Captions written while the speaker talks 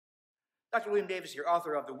Dr. William Davis here,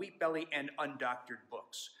 author of the Wheat Belly and Undoctored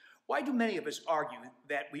books. Why do many of us argue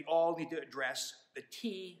that we all need to address the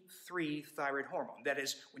T3 thyroid hormone? That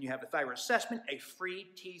is, when you have a thyroid assessment, a free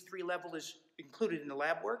T3 level is included in the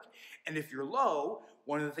lab work. And if you're low,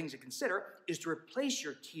 one of the things to consider is to replace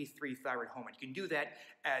your T3 thyroid hormone. You can do that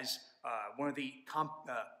as one of the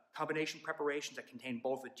combination preparations that contain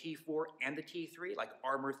both the T4 and the T3, like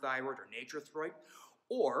Armour Thyroid or Thyroid.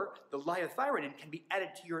 Or the levothyroxine can be added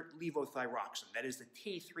to your levothyroxine. That is, the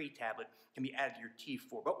T3 tablet can be added to your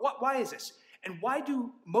T4. But why is this? And why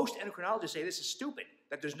do most endocrinologists say this is stupid,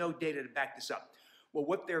 that there's no data to back this up? Well,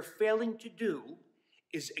 what they're failing to do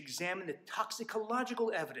is examine the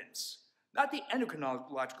toxicological evidence. Not the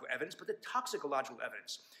endocrinological evidence, but the toxicological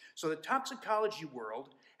evidence. So the toxicology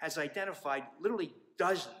world has identified literally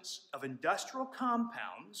dozens of industrial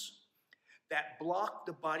compounds that block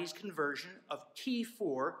the body's conversion of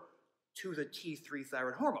T4 to the T3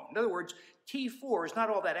 thyroid hormone. In other words, T4 is not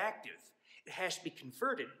all that active. It has to be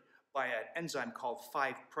converted by an enzyme called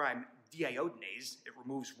 5'-deiodinase. It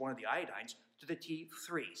removes one of the iodines to the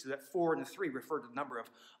T3. So that 4 and the 3 refer to the number of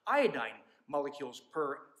iodine molecules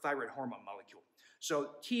per thyroid hormone molecule. So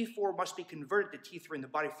T4 must be converted to T3 in the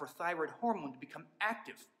body for thyroid hormone to become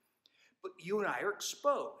active. But you and I are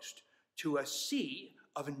exposed to a sea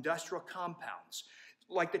of industrial compounds,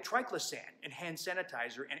 like the triclosan in hand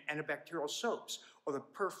sanitizer and antibacterial soaps, or the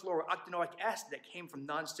perfluorooctanoic acid that came from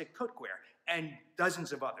nonstick cookware, and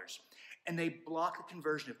dozens of others. And they block the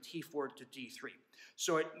conversion of T4 to T3.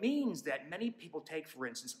 So it means that many people take, for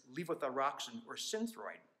instance, levothyroxine or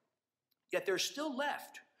Synthroid, yet they're still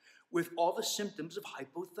left with all the symptoms of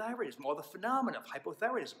hypothyroidism, all the phenomena of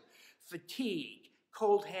hypothyroidism: fatigue,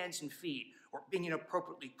 cold hands and feet, or being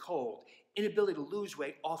inappropriately cold, inability to lose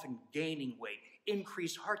weight, often gaining weight,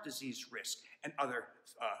 increased heart disease risk, and other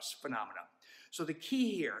phenomena. So the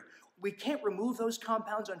key here, we can't remove those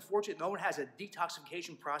compounds, unfortunately. No one has a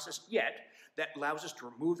detoxification process yet that allows us to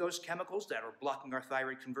remove those chemicals that are blocking our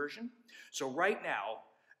thyroid conversion. So right now,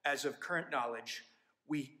 as of current knowledge,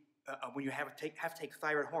 when you have to take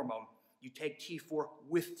thyroid hormone, you take T4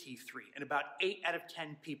 with T3, and about 8 out of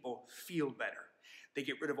 10 people feel better. They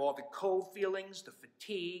get rid of all the cold feelings, the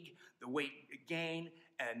fatigue, the weight gain,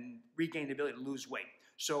 and regain the ability to lose weight.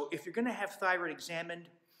 So if you're going to have thyroid examined,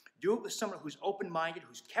 do it with someone who's open-minded,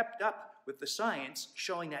 who's kept up with the science,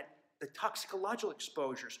 showing that the toxicological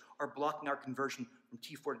exposures are blocking our conversion from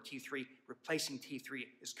T4 to T3. Replacing T3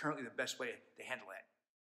 is currently the best way to handle that.